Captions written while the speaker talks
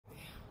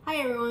Hi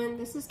everyone,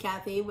 this is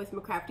Kathy with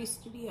McCrafty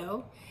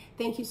Studio.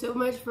 Thank you so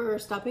much for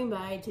stopping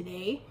by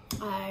today.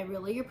 I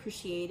really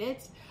appreciate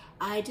it.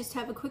 I just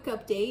have a quick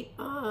update.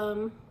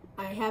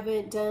 I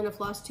haven't done a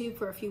FlossTube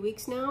for a few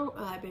weeks now.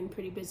 I've been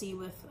pretty busy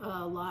with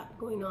a lot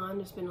going on.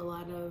 There's been a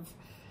lot of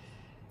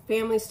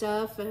family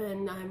stuff,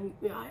 and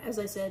as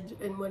I said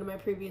in one of my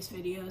previous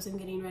videos, I'm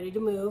getting ready to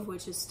move,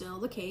 which is still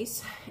the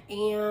case.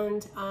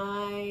 And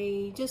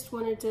I just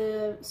wanted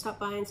to stop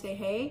by and say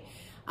hey.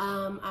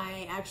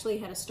 I actually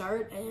had a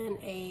start and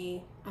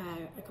a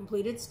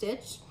completed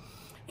stitch,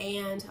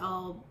 and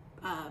I'll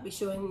be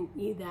showing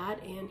you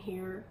that in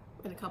here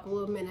in a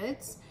couple of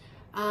minutes.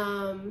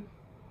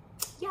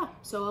 Yeah,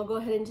 so I'll go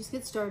ahead and just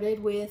get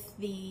started with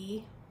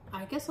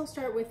I guess I'll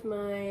start with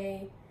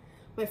my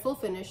full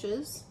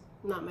finishes,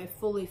 not my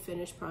fully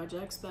finished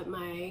projects, but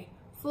my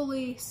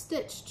fully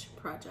stitched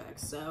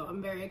projects. So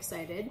I'm very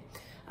excited.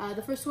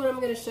 The first one I'm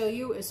going to show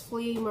you is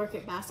Flea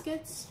Market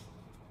Baskets.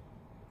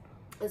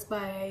 It's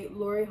by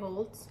Lori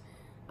Holtz.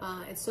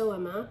 It's So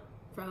Emma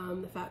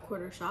from the Fat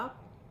Quarter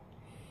Shop.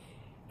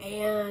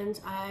 And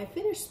I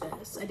finished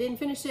this. I didn't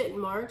finish it in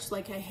March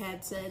like I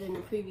had said in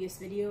a previous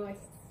video. I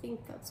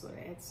think that's what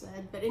I had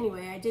said. But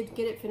anyway, I did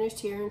get it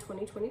finished here in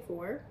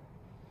 2024.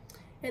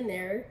 And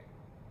there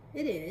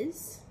it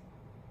is.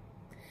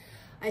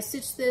 I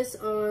stitched this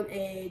on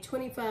a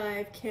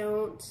 25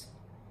 count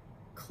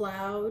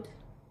cloud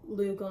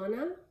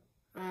Lugana,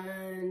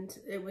 and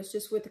it was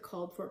just with the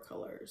called for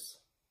colors.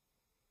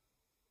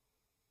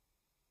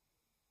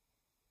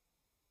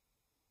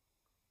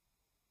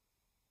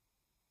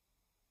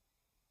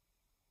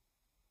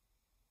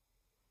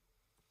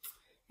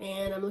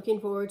 And I'm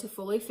looking forward to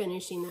fully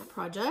finishing that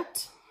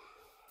project.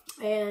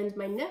 And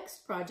my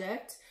next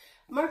project,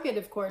 Market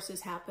of course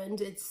has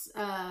happened. It's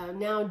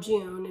now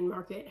June, and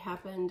Market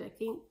happened I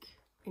think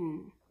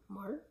in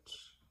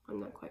March.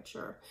 I'm not quite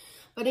sure.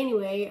 But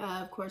anyway,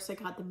 of course I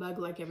got the bug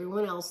like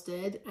everyone else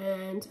did,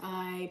 and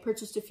I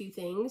purchased a few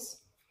things.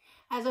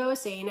 As I was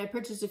saying, I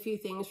purchased a few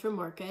things from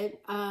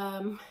Market.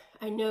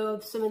 I know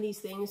some of these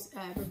things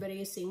everybody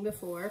has seen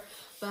before,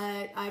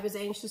 but I was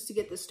anxious to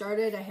get this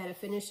started. I had a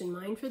finish in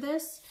mind for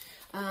this,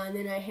 and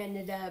then I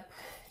ended up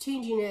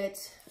changing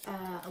it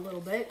a little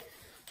bit.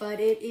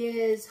 But it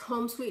is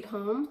Home Sweet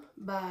Home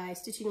by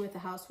Stitching with the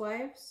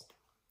Housewives.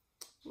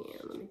 Yeah,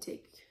 let me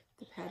take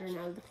the pattern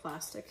out of the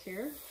plastic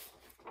here.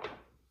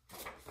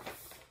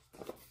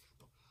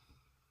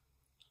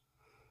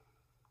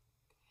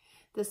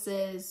 This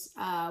is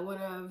one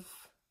of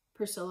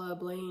Priscilla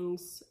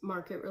Blaine's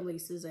Market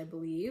releases, I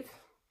believe.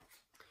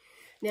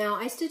 Now,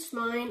 I stitched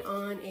mine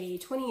on a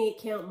 28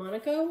 count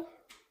Monaco.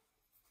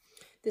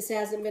 This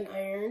hasn't been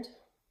ironed.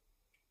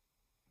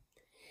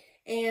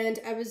 And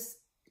I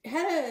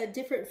had a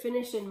different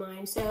finish in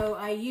mind. So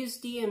I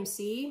used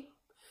DMC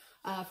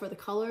for the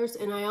colors,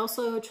 and I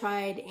also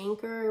tried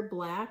Anchor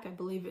Black. I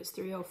believe it's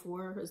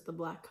 304 is the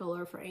black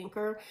color for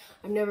Anchor.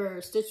 I've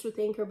never stitched with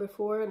Anchor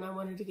before, and I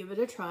wanted to give it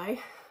a try.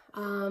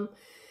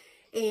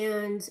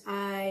 And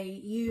I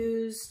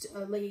used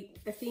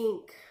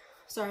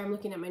sorry, I'm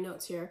looking at my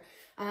notes here,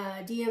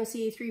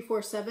 DMC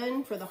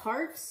 347 for the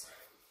hearts,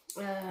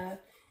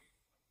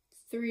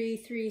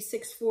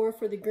 3364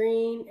 for the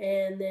green,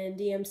 and then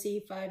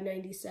DMC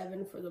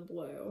 597 for the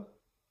blue.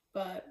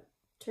 But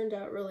turned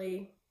out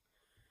really,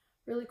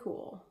 really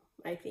cool,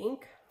 I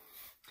think.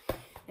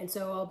 And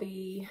so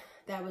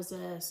that was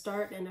a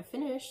start and a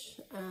finish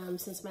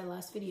since my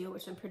last video,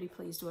 which I'm pretty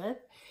pleased with.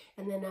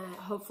 And then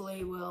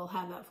hopefully we'll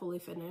have that fully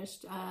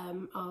finished.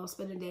 I'll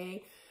spend a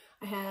day.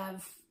 I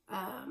have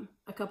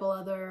a couple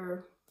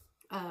other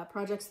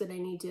projects that I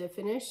need to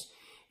finish,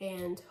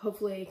 and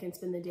hopefully I can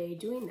spend the day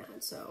doing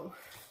that. So,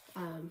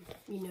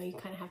 you know, you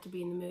kind of have to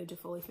be in the mood to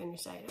fully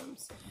finish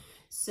items.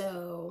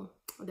 So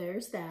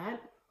there's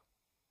that.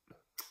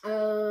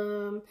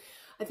 I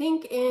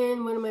think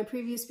in one of my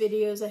previous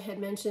videos I had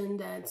mentioned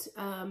that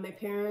my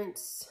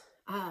parents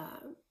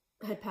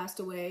had passed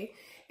away,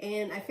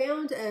 and I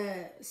found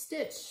a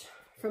stitch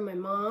from my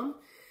mom.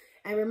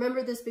 I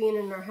remember this being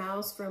in our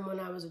house from when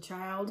I was a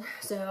child,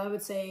 so I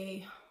would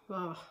say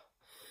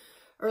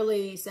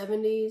early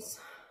 70s,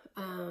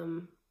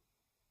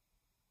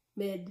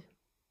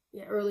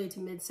 early to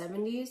mid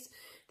 70s.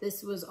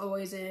 This was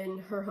always in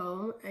her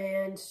home,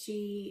 and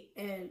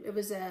it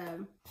was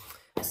a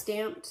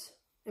stamped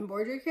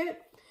embroidery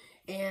kit,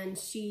 and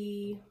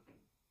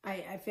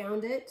I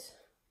found it,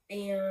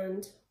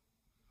 and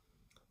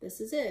this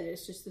is it.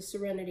 It's just the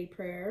Serenity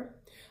Prayer.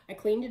 I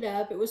cleaned it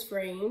up. It was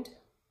framed,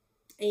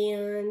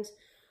 and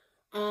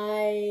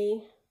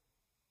I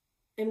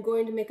am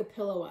going to make a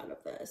pillow out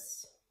of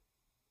this.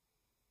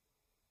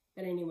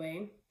 But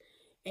anyway,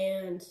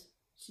 and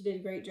she did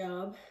a great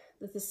job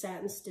with the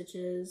satin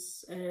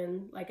stitches,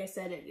 and like I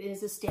said, it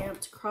is a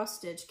stamped cross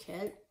stitch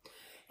kit.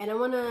 And I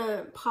want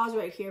to pause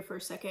right here for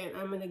a second.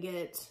 I'm going to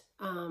get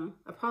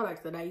a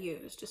product that I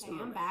use. Just a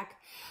moment.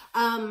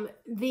 I'm back.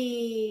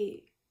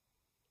 The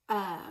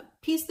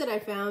piece that I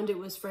found, it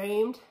was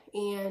framed,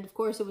 and of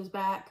course it was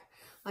back,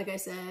 like I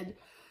said,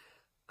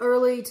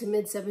 early to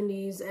mid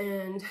 70s,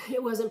 and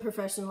it wasn't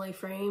professionally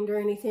framed or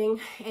anything,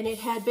 and it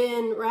had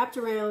been wrapped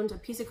around a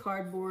piece of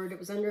cardboard. It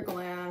was under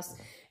glass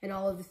and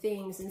all of the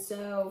things, and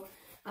so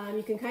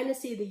you can kind of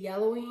see the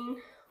yellowing,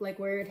 like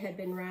where it had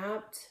been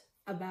wrapped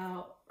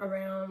about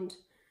around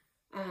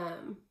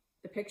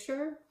the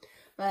picture,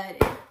 but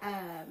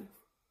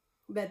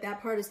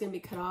that part is going to be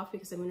cut off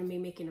because I'm going to be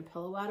making a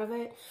pillow out of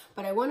it.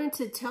 But I wanted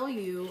to tell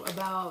you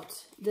about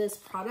this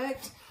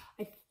product.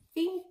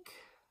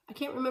 I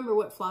can't remember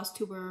what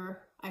FlossTuber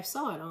I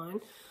saw it on,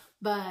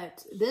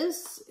 but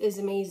this is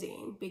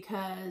amazing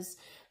because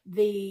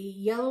the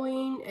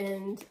yellowing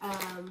and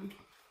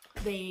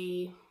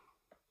the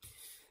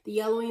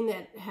yellowing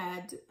that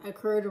had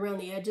occurred around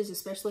the edges,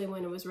 especially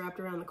when it was wrapped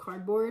around the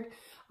cardboard,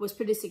 was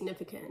pretty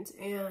significant.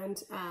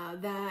 And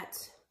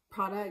that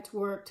product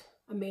worked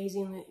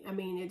amazingly. I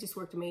mean, it just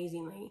worked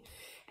amazingly.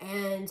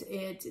 And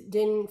it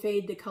didn't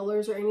fade the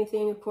colors or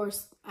anything. Of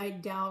course, I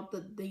doubt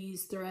that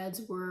these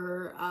threads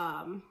were,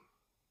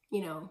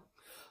 you know,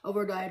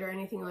 over-dyed or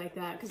anything like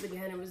that, because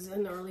again, it was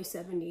in the early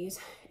 70s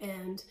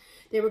and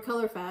they were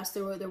color fast.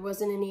 There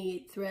wasn't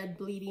any thread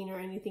bleeding or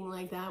anything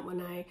like that when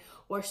I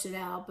washed it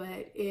out,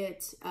 but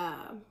it,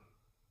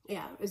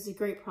 yeah, it was a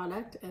great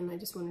product, and I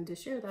just wanted to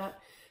share that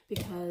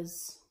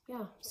because,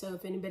 yeah, so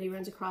if anybody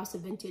runs across a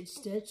vintage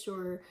stitch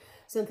or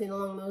something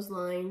along those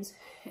lines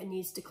and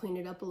needs to clean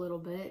it up a little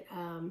bit,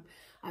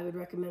 I would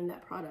recommend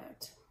that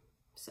product.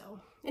 So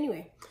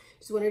anyway,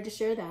 just wanted to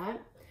share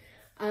that.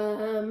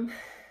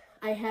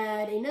 I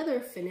had another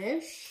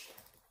finish.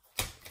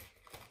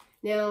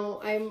 Now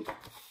I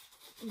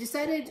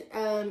decided,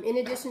 in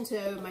addition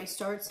to my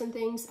starts and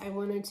things, I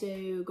wanted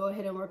to go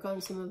ahead and work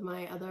on some of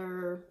my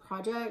other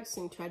projects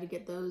and try to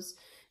get those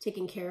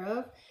taken care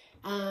of.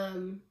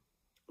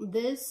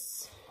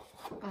 This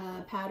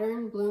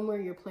pattern, Bloom Where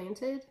You're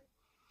Planted,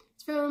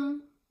 it's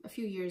from a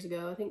few years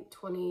ago, I think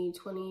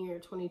 2020 or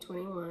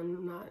 2021,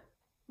 I'm not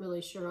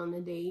really sure on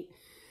the date.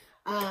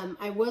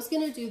 I was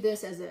going to do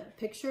this as a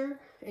picture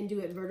and do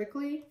it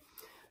vertically,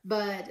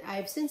 but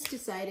I've since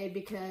decided,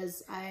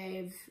 because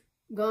I've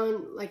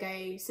gone, like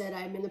I said,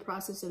 I'm in the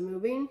process of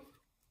moving,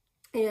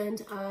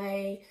 and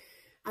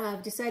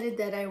I've decided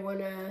that I want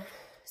to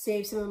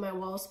save some of my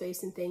wall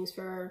space and things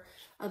for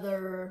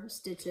other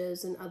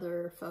stitches and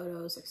other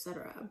photos,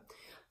 etc.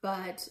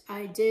 But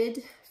I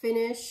did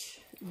finish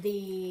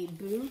the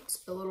boot,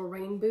 the little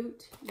rain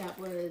boot that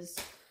was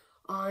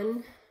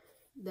on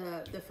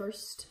the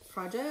first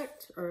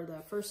project, or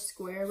the first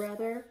square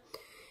rather,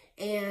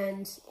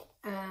 and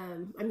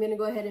I'm going to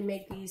go ahead and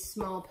make these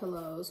small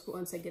pillows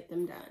once I get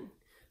them done.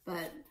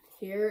 But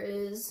here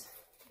is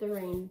the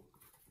rain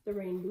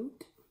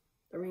boot,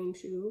 the rain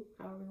shoe,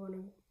 however you want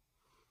to.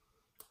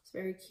 It's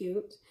very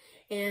cute,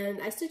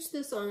 and I stitched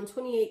this on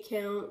 28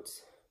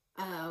 count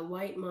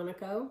white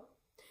Monaco,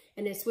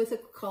 and it's with a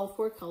call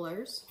for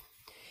colors.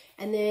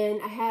 And then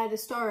I had to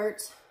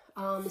start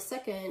on the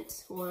second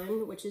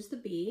one, which is the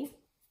bee.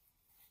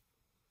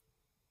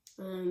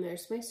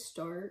 There's my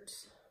start,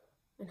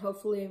 and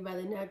hopefully by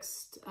the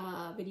next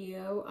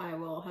video I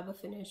will have a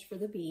finish for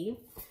the bee,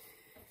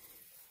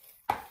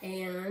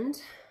 and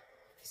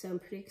so I'm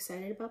pretty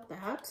excited about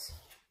that.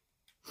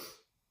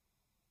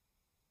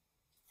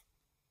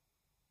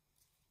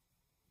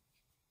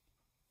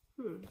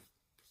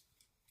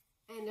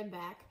 And I'm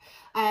back.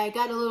 I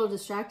got a little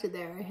distracted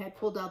there. I had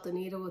pulled out the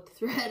needle with the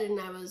thread and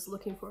I was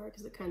looking for it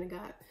because it kind of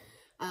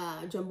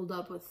got jumbled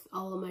up with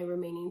all of my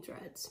remaining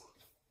threads.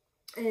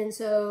 And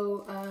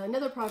so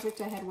another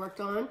project I had worked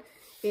on,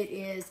 it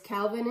is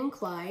Calvin and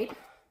Clyde.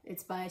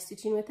 It's by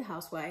Stitching with the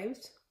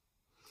Housewives.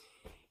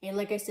 And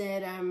like I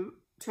said, I'm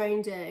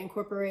trying to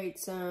incorporate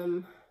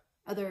some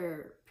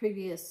other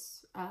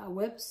previous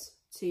whips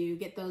to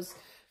get those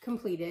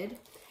completed.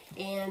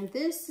 And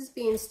this is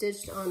being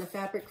stitched on a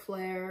fabric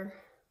flare,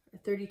 a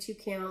 32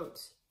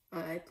 count,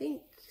 I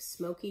think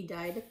smoky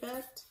dyed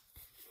effect.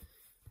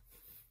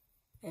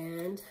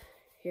 And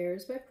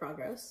here's my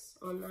progress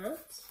on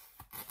that.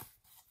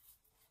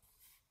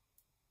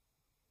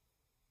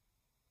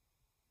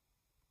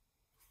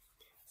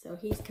 So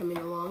he's coming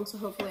along, so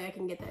hopefully I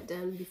can get that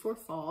done before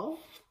fall.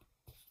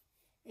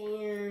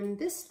 And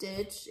this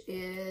stitch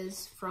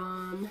is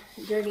from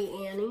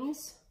Dirty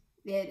Annie's.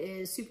 It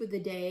is Soup of the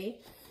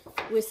Day,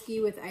 Whiskey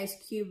with Ice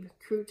Cube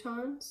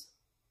Croutons.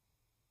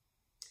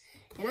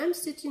 And I'm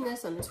stitching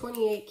this on a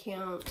 28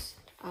 count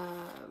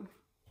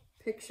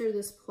Picture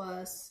This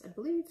Plus, I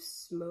believe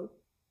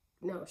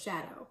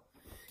Shadow.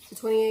 It's a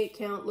 28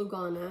 count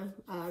Lugana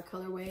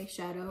colorway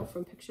Shadow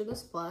from Picture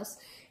This Plus.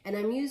 And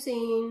I'm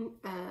using,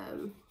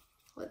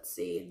 let's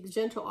see, the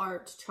Gentle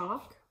Art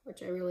chalk,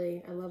 which I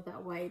love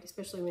that white,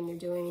 especially when you're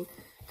doing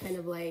kind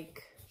of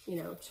like, you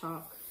know,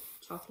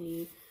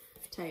 chalky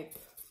type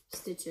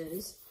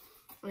stitches.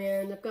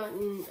 And I've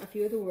gotten a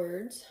few of the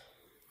words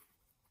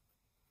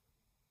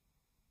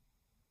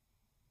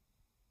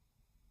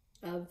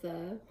of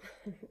the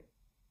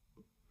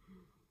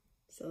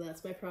so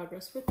that's my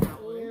progress with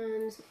that one.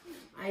 And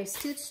I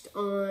stitched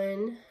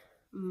on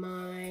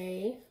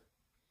my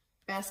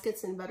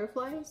baskets and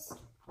butterflies.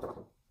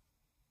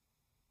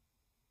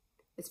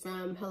 It's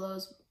from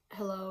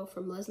Hello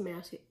from Liz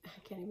Matthews. I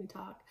can't even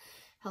talk.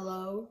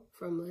 Hello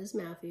from Liz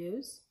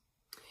Matthews.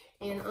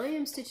 And I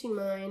am stitching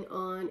mine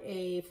on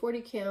a 40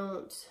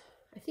 count.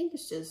 I think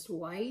it's just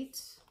white.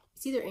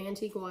 It's either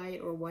antique white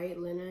or white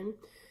linen.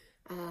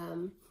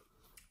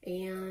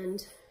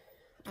 And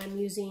I'm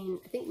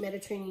using, I think,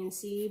 Mediterranean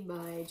Sea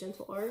by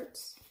Gentle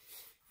Arts.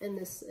 And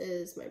this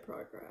is my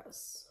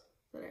progress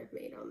that I've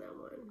made on that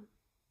one.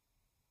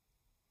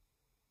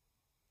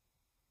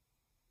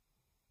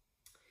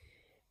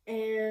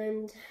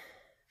 And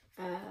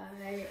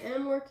I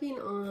am working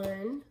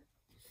on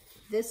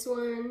this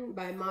one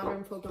by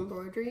Modern Folk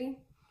Embroidery,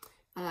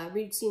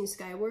 Reaching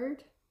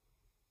Skyward.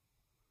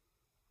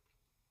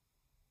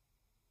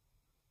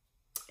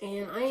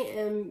 And I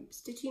am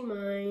stitching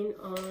mine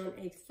on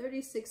a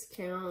 36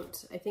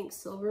 count, I think,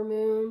 Silver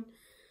Moon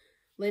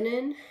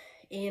linen,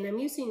 and I'm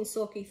using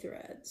sulky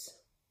threads.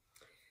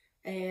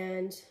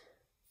 And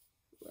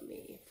let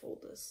me fold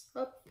this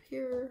up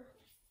here.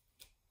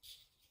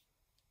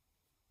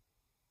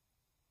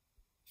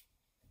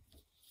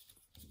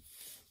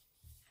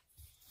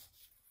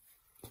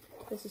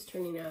 This is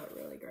turning out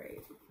really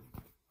great.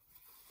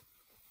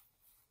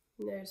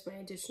 And there's my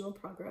additional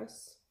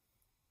progress.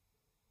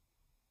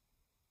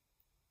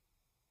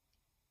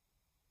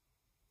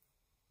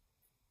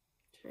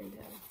 Trying to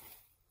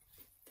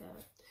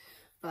that.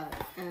 But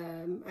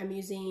I'm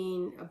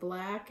using a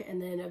black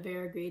and then a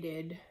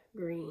variegated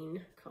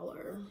green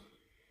color.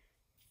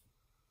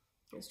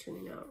 It's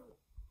turning out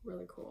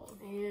really cool.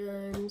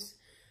 And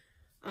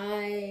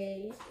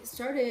I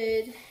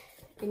started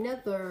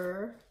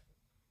another.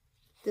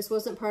 This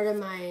wasn't part of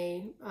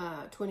my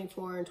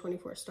 24 and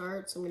 24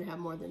 starts. I'm going to have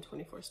more than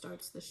 24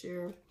 starts this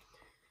year.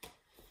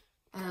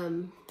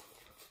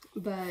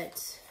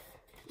 But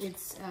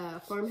it's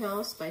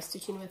Farmhouse by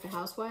Stitching with the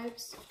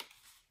Housewives.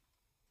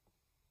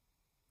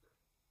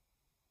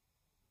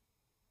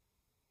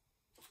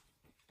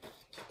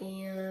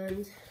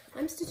 And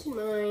I'm stitching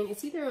mine.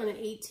 It's either on an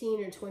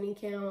 18 or 20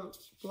 count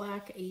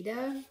black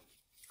Ada.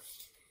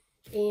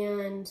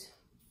 And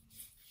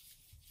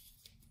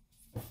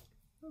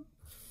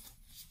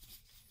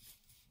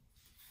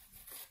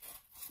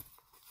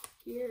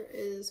here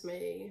is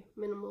my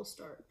minimal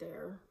start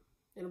there.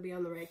 It'll be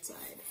on the right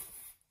side.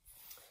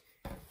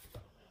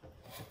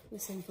 The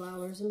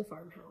sunflowers in the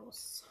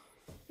farmhouse.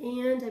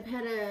 And I've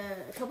had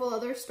a couple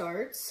other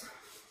starts.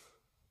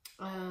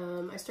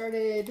 I'm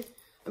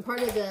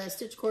part of the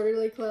Stitch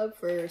Quarterly Club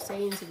for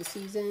Sayings of the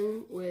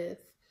Season with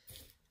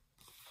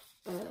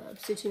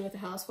Stitching with the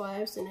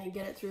Housewives, and I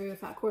get it through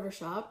Fat Quarter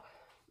Shop.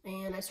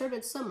 And I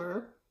started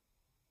summer.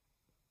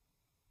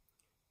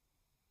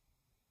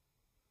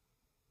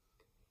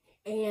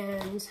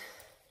 And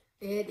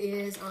it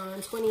is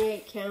on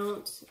 28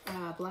 count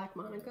black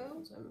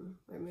Monaco. So I'm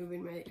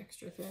removing my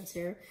extra threads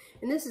here.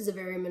 And this is a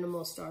very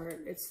minimal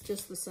start. It's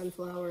just the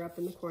sunflower up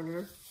in the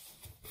corner.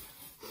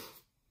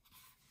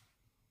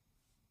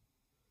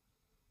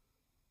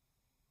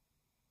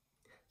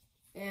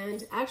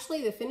 And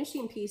actually the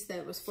finishing piece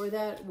that was for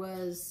that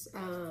was,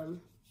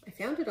 I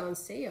found it on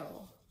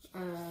sale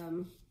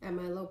at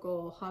my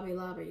local Hobby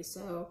Lobby.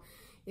 So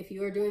if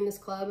you are doing this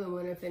club and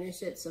want to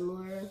finish it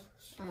similar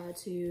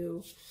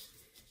to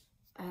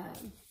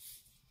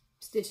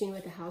Stitching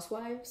with the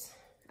Housewives,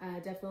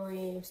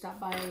 definitely stop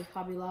by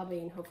Hobby Lobby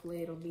and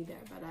hopefully it'll be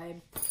there. But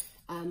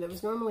it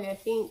was normally, I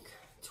think,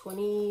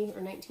 $20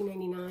 or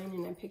 $19.99,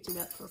 and I picked it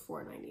up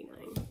for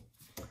 $4.99.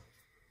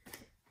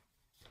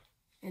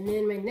 And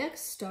then my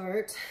next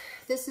start,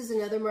 this is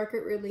another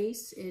market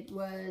release. It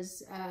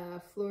was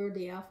Fleur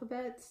de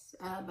Alphabets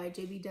by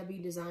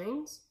JBW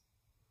Designs.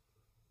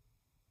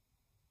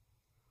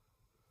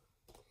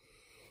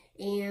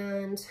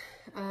 And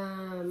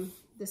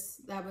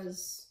that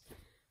was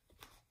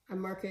a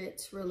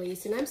market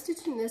release. And I'm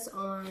stitching this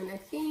on, I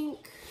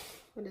think,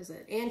 what is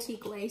it?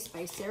 Antique Lace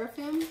by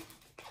Seraphim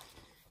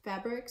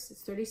Fabrics.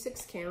 It's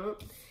 36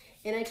 count.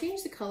 And I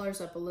changed the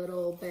colors up a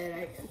little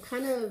bit. I'm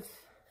kind of,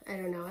 I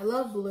don't know, I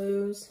love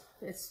blues.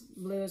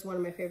 Blue is one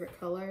of my favorite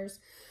colors.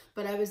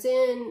 But I was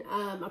in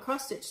a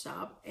cross stitch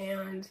shop,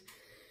 and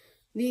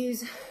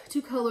these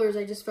two colors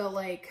I just felt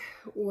like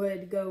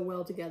would go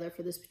well together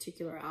for this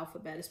particular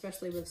alphabet,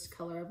 especially with this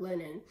color of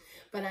linen.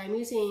 But I'm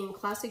using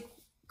Classic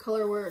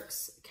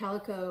Colorworks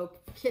Calico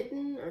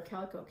Kitten or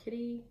Calico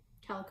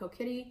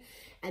Kitty,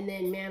 and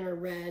then Manor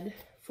Red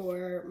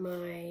for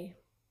my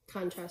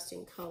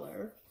contrasting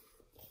color.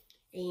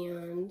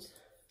 And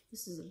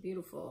this is a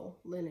beautiful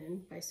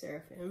linen by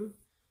Seraphim.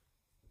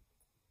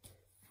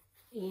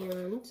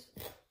 And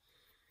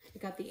I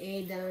got the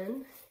A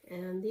done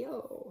and the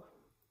O.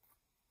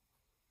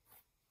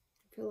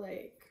 I feel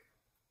like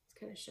it's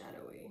kind of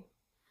shadowy.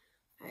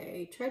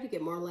 I tried to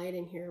get more light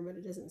in here, but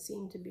it doesn't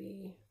seem to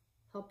be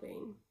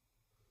helping.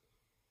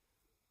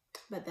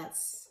 But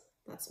that's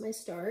my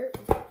start.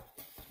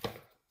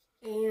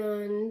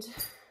 And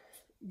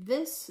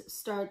this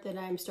start that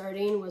I'm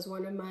starting was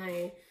one of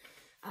my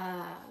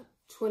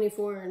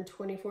 24 and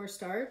 24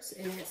 starts,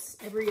 and it's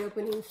every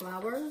opening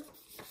flower.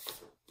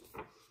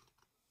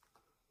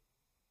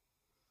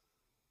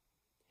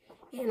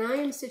 And I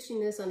am stitching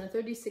this on a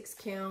 36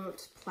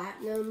 count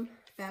platinum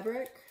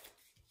fabric.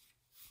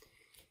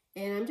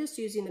 And I'm just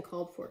using the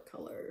called for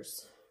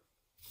colors.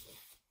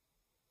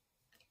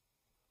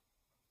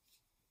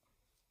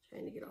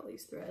 Trying to get all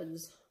these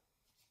threads.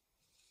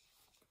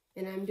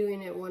 And I'm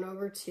doing it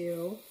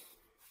 1/2.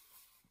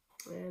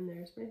 And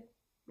there's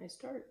my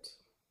start.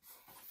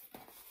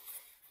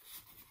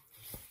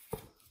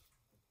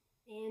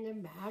 And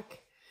I'm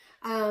back.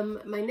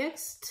 My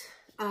next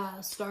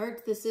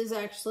start, this is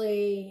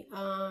actually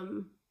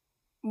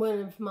one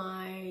of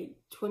my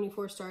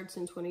 24 starts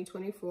in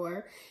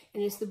 2024,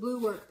 and it's the Blue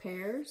Work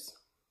Pairs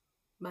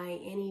by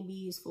Annie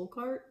B's Full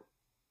Cart.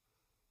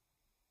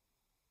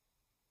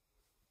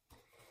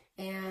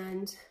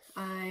 And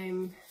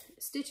I'm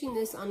stitching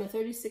this on a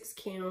 36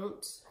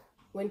 count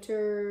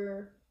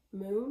Winter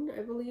Moon,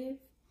 I believe.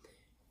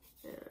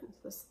 And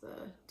that's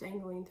the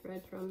dangling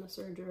thread from the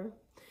serger.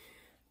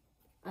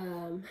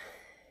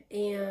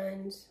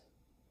 And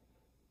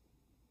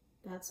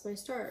that's my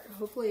start.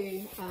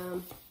 Hopefully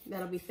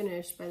that'll be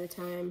finished by the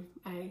time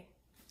I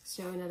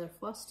show another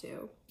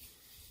FlossTube.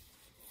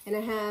 And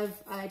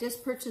I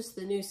just purchased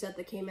the new set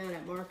that came out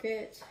at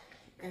Market.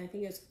 I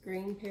think it's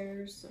green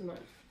pairs.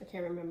 I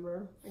can't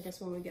remember. I guess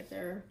when we get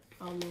there,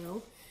 I'll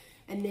know.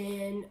 And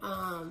then,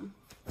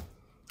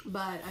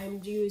 but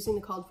I'm using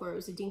the called for, it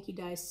was a Dinky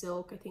Dye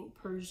Silk, I think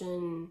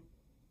Persian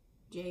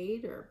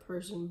Jade or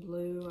Persian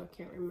Blue, I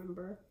can't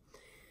remember.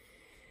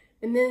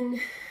 And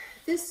then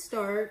this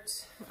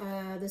start,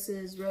 this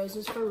is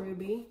Roses for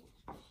Ruby.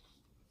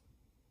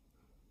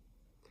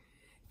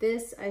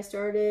 This I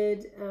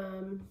started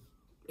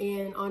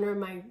in honor of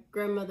my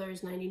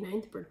grandmother's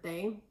 99th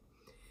birthday,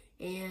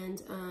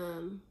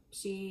 and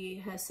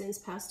she has since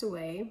passed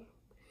away.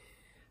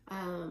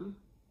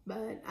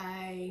 But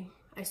I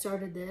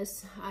started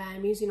this.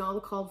 I'm using all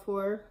the called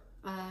for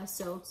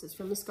silks. It's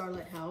from the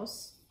Scarlet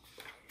House,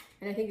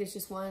 and I think it's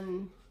just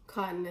one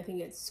cotton. I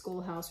think it's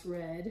Schoolhouse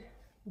Red.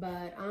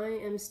 But I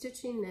am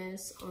stitching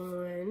this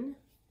on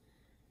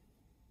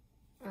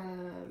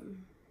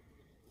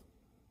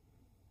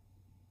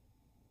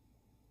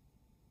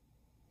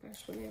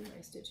gosh, what am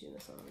I stitching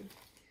this on?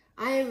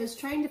 I was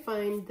trying to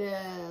find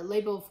the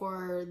label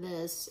for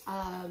this.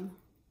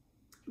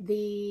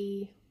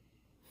 The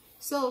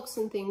silks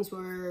and things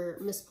were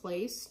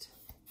misplaced,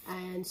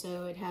 and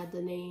so it had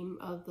the name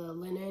of the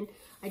linen.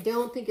 I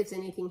don't think it's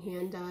anything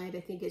hand dyed.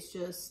 I think it's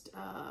just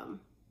a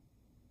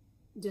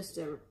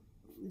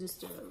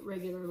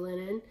regular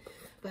linen.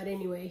 But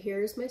anyway,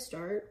 here's my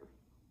start,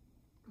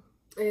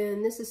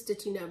 and this is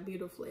stitching out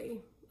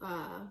beautifully.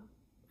 I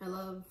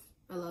love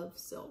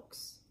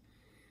silks.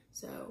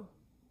 So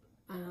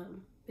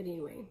but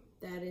anyway,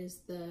 that is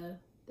the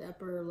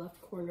upper left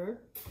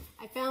corner.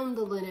 I found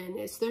the linen.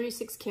 It's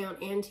 36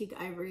 count antique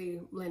ivory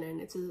linen.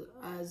 It's a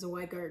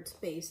Zweigart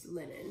based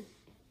linen,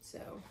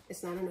 so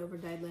it's not an over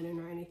dyed linen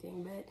or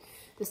anything, but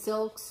the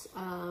silks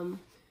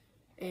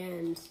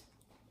and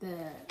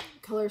the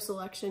color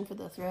selection for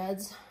the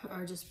threads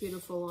are just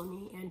beautiful on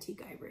the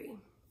antique ivory.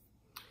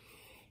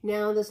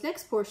 Now this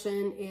next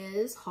portion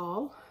is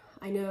haul.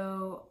 I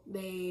know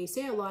they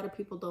say a lot of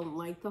people don't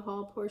like the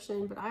haul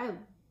portion, but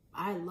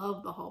I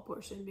love the haul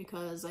portion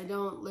because I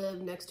don't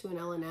live next to an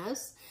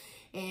LNS,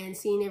 and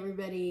seeing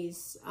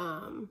everybody's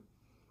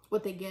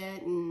what they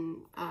get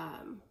and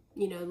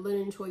you know,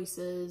 linen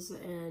choices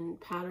and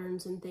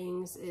patterns and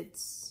things,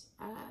 it's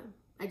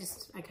I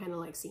kind of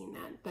like seeing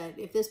that. But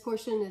if this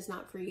portion is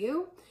not for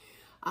you,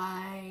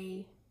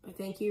 I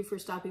thank you for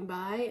stopping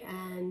by,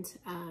 and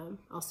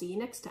I'll see you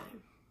next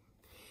time.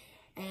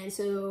 And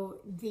so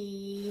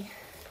the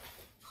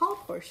haul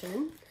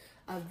portion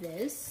of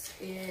this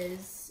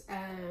is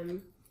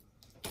gonna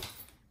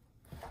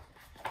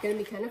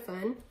be kind of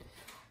fun.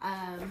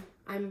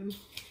 I'm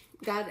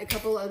got a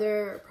couple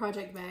other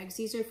project bags.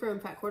 These are from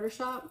Fat Quarter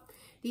Shop.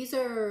 These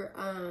are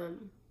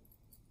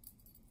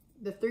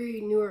the 3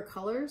 newer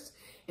colors,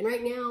 and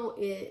right now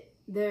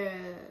the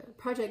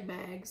project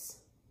bags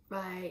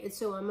by It's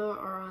So Emma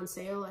are on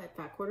sale at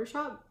Fat Quarter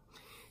Shop.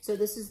 So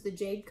this is the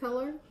jade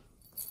color,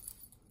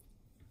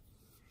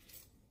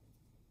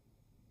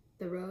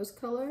 the rose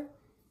color,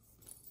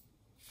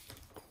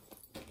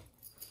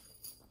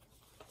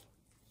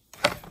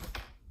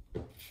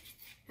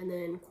 and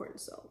then corn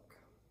silk.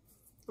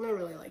 And I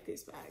really like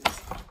these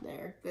bags.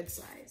 They're good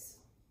size.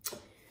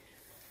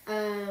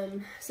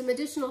 Some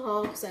additional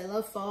haul because I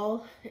love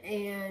fall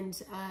and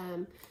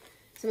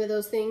some of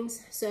those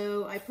things.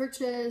 So I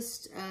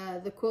purchased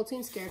the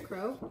Quilting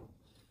Scarecrow.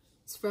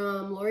 It's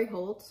from Lori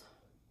Holt,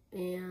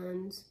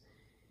 and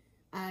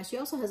she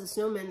also has a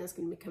snowman that's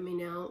going to be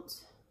coming out.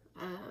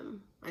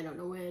 I don't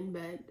know when,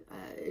 but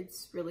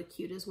it's really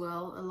cute as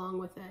well, along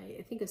with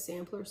I think a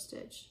sampler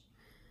stitch.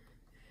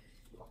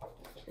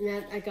 And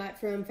that I got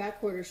from Fat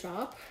Quarter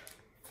Shop.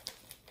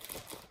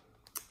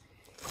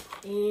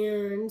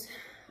 And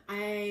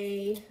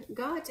I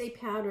got a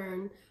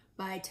pattern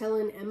by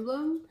Tellin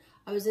Emblem.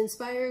 I was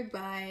inspired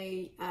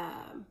by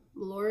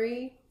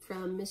Lori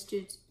from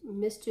Mischief.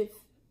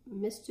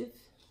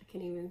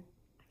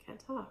 I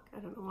can't talk. I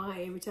don't know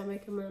why. Every time I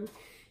come on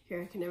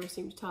here, I can never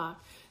seem to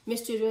talk.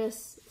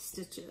 Mischievous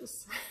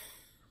stitches.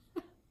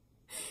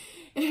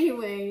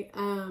 Anyway,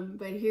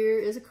 but here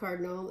is a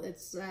cardinal. It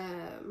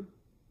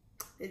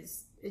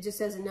just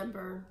has a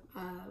number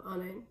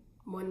on it,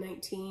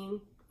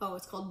 119. Oh,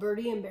 it's called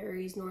Birdie and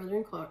Berry's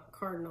Northern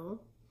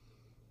Cardinal.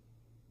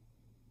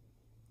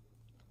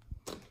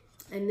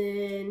 And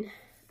then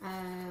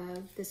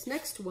this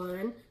next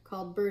one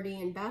called Birdie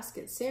and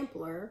Basket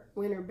Sampler,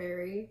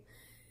 Winterberry.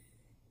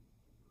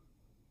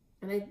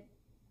 And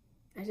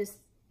I just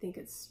think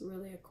it's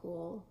really a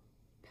cool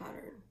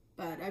pattern.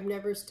 But I've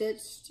never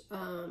stitched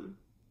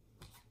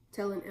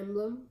Tell an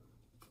Emblem.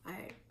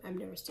 I've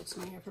never stitched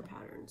any of her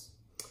patterns.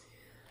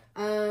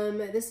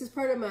 This is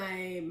part of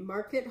my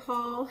market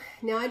haul.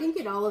 Now, I didn't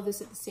get all of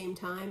this at the same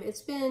time.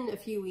 It's been a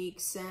few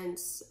weeks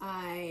since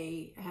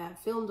I have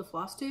filmed a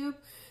FlossTube,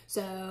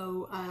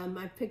 so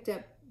I've picked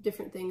up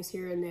different things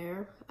here and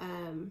there.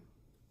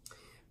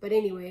 But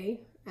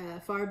anyway,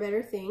 Far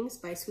Better Things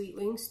by Sweet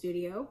Wing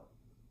Studio.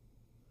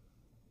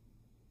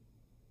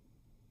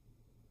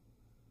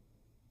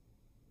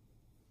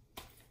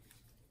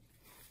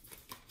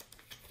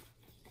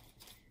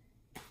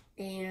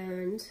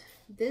 And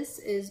this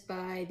is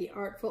by The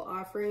Artful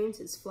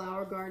Offerings. It's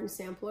Flower Garden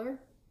Sampler.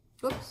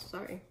 Oops,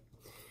 sorry.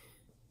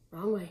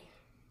 Wrong way.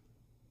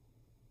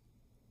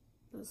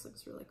 This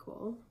looks really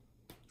cool.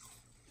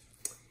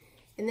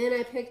 And then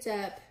I picked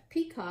up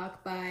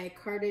Peacock by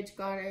Cottage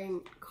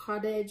Garden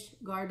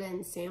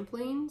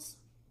Samplings.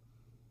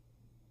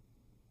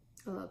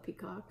 I love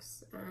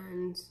peacocks,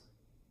 and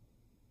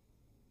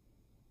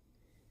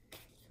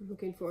I'm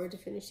looking forward to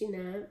finishing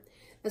that.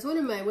 That's one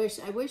of my wish.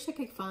 I wish I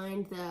could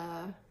find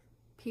the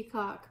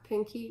Peacock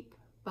Pin Keep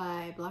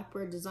by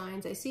Blackbird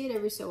Designs. I see it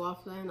every so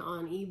often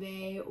on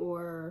eBay,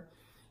 or,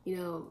 you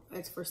know,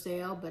 it's for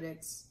sale, but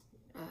it's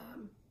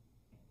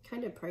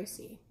kind of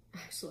pricey,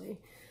 actually.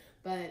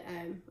 But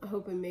I'm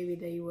hoping maybe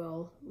they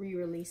will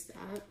re-release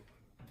that.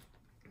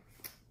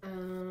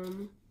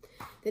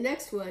 The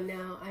next one,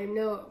 now, I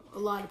know a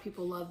lot of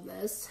people love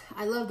this.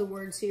 I love the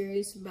Word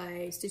series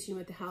by Stitching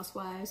with the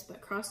Housewives, but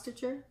cross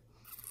stitcher.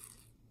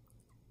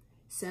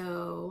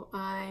 So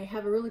I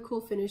have a really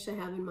cool finish I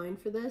have in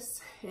mind for this.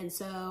 And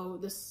so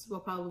this will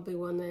probably be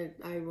one that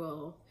I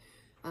will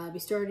be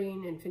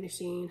starting and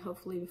finishing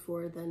hopefully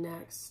before the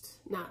next,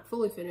 not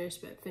fully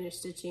finished, but finished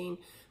stitching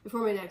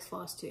before my next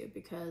FlossTube,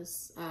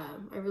 because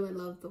I really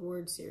love the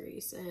Word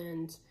series.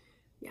 And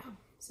yeah,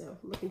 so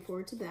looking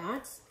forward to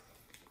that.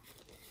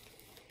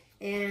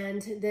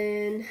 And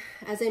then,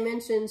 as I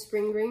mentioned,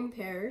 Spring Green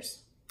Pears.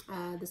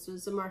 This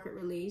was a market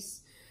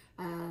release.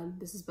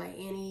 This is by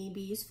Annie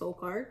B's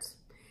Folk Art.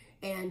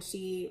 And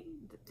I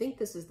think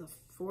this is the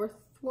fourth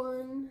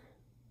one.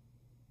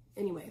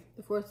 Anyway,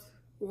 the fourth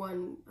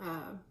one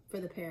for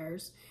the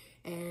pears.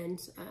 And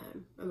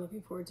I'm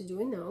looking forward to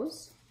doing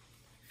those.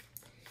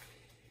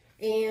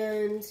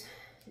 And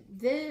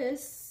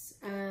this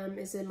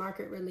is a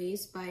market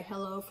release by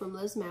Hello from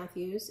Liz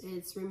Matthews.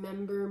 It's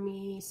Remember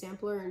Me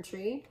Sampler and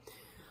Tree.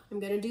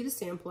 I'm going to do the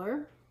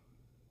sampler.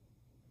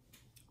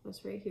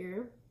 That's right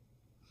here.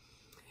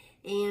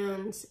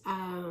 And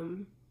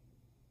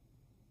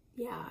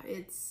yeah,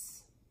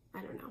 it's,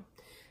 I don't know.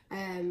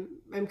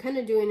 I'm kind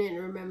of doing it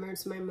in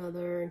remembrance of my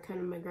mother and kind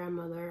of my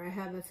grandmother. I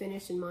have a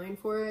finish in mind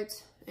for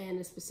it and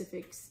a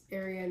specific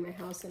area in my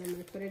house that I'm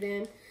going to put it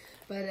in.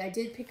 But I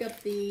did pick up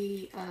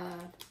the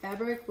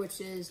fabric, which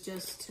is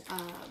just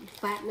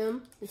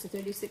platinum. It's a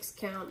 36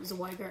 count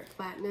Zweigart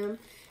platinum.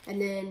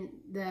 And then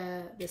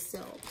the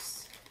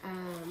silks.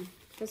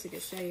 Guess I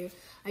could show you.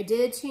 I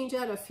did change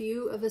out a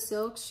few of the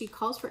silks. She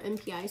calls for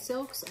MPI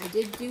silks. I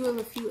did do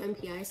a few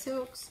MPI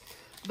silks,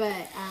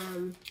 but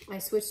I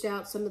switched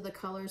out some of the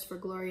colors for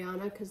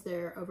Gloriana because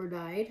they're over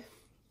dyed,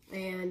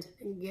 and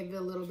give it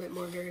a little bit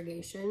more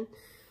variegation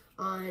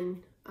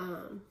on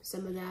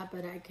some of that.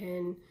 But I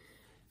can,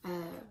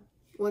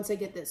 once I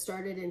get that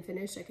started and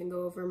finished, I can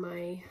go over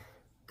my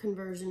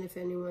conversion if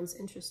anyone's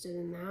interested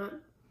in that.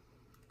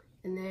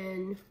 And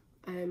then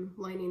I'm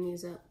lining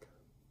these up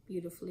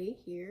beautifully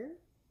here.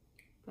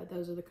 But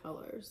those are the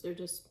colors. They're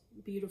just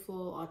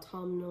beautiful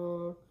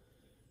autumnal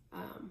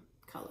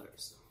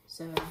colors.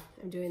 So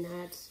I'm doing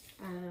that.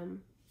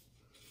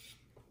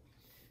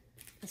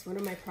 That's one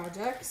of my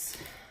projects,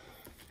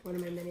 one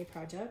of my many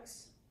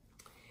projects.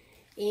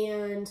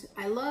 And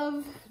I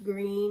love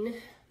green.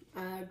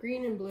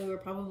 Green and blue are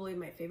probably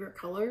my favorite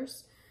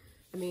colors.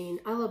 I mean,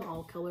 I love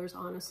all colors,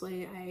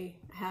 honestly. I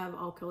have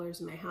all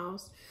colors in my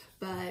house.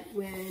 But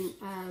when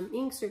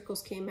Ink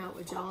Circles came out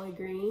with Jolly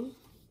Green,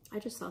 I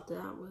just thought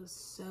that was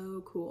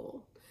so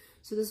cool.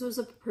 So this was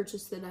a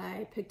purchase that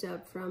I picked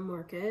up from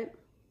Market.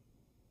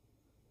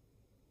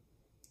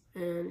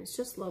 And it's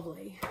just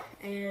lovely.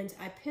 And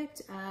I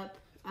picked up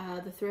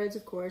the threads,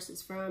 of course.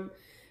 It's from,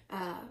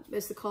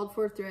 it's the called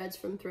for threads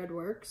from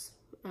Threadworks.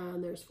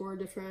 There's 4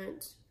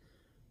 different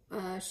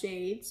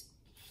shades.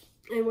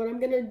 And what I'm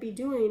going to be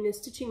doing is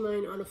stitching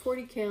mine on a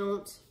 40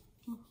 count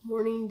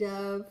Morning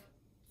Dove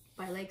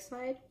by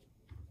Lakeside.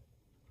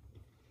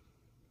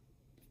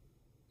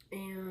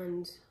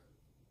 And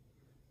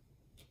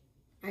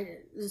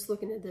just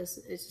looking at this,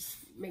 it just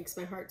makes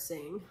my heart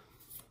sing.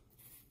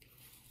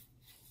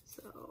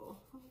 So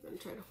I'm gonna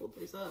try to hold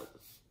these up,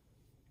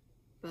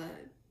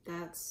 but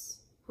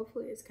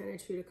hopefully it's kind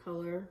of true to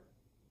color,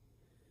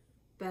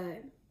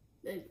 but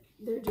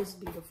they're just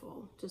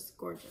beautiful, just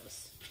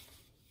gorgeous.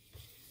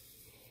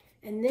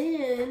 And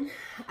then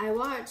I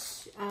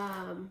watched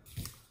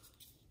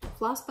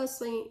Floss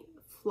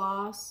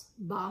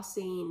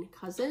Bossing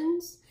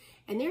Cousins,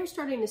 and they're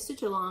starting to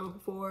stitch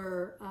along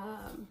for,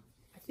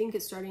 I think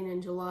it's starting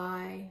in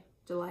July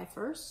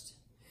 1st.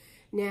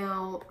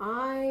 Now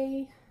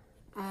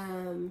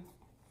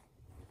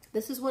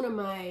this is one of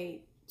my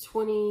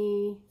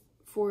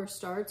 24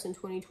 starts in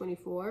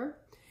 2024,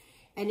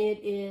 and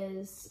it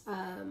is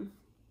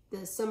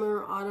the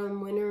Summer,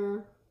 Autumn,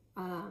 Winter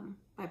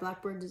by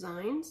Blackbird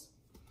Designs.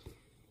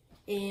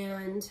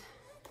 And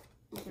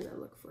I'm gonna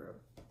look for,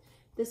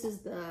 this is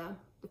the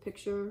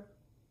picture.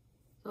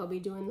 I'll be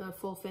doing the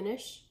full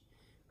finish,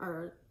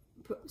 or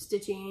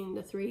stitching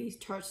the 3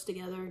 charts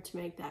together to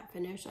make that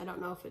finish. I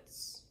don't know if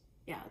it's,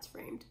 yeah, it's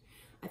framed.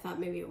 I thought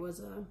maybe it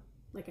was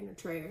like in a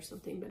tray or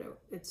something, but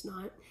it's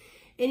not.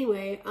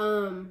 Anyway,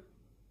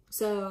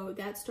 so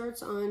that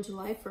starts on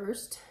July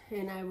 1st,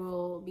 and I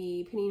will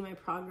be pinning my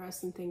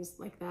progress and things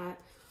like that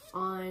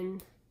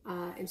on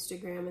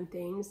Instagram and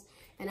things.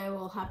 And I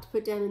will have to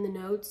put down in the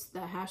notes the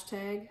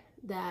hashtag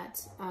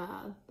that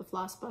the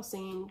Floss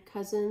Bossing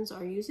Cousins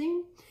are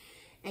using.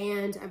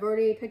 And I've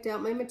already picked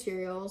out my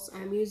materials.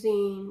 I'm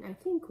using, I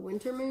think,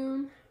 Winter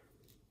Moon.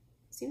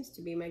 Seems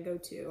to be my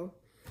go-to.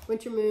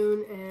 Winter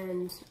Moon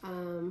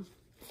and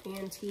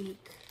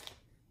Antique.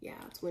 Yeah,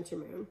 it's Winter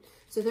Moon.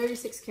 So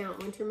 36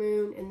 count Winter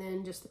Moon, and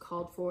then just the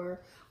called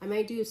for. I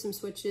might do some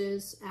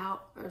switches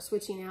out, or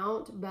switching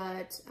out,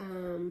 but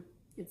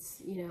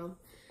it's, you know,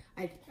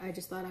 I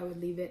just thought I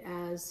would leave it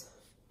as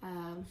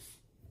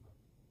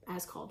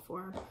called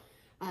for,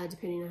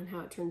 depending on how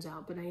it turns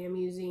out. But I am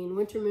using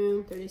Winter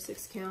Moon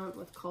 36 count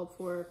with called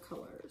for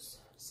colors.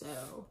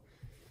 So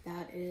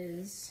that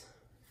is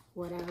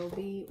what I will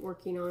be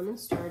working on and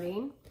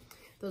starting.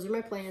 Those are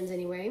my plans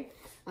anyway.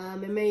 I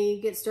may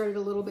get started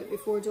a little bit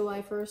before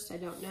July 1st. I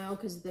don't know,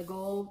 because the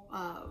goal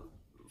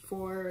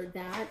for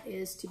that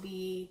is to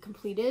be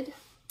completed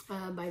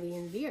by the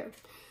end of the year.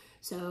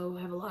 So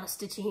I have a lot of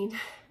stitching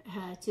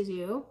to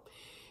do.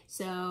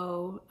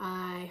 So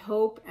I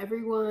hope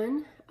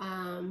everyone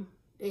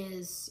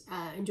is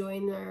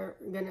enjoying their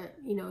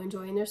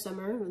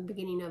summer, the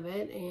beginning of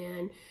it,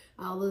 and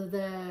all of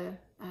the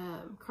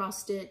cross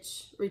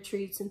stitch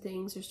retreats and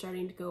things are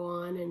starting to go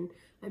on, and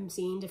I'm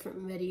seeing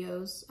different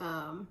videos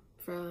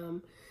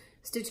from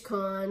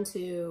StitchCon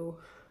to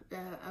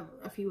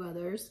a few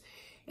others.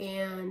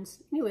 And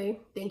anyway,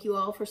 thank you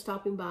all for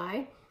stopping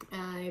by.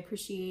 I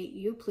appreciate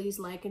you. Please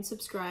like and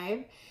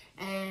subscribe,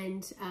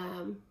 and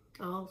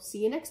I'll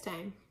see you next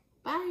time.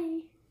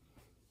 Bye.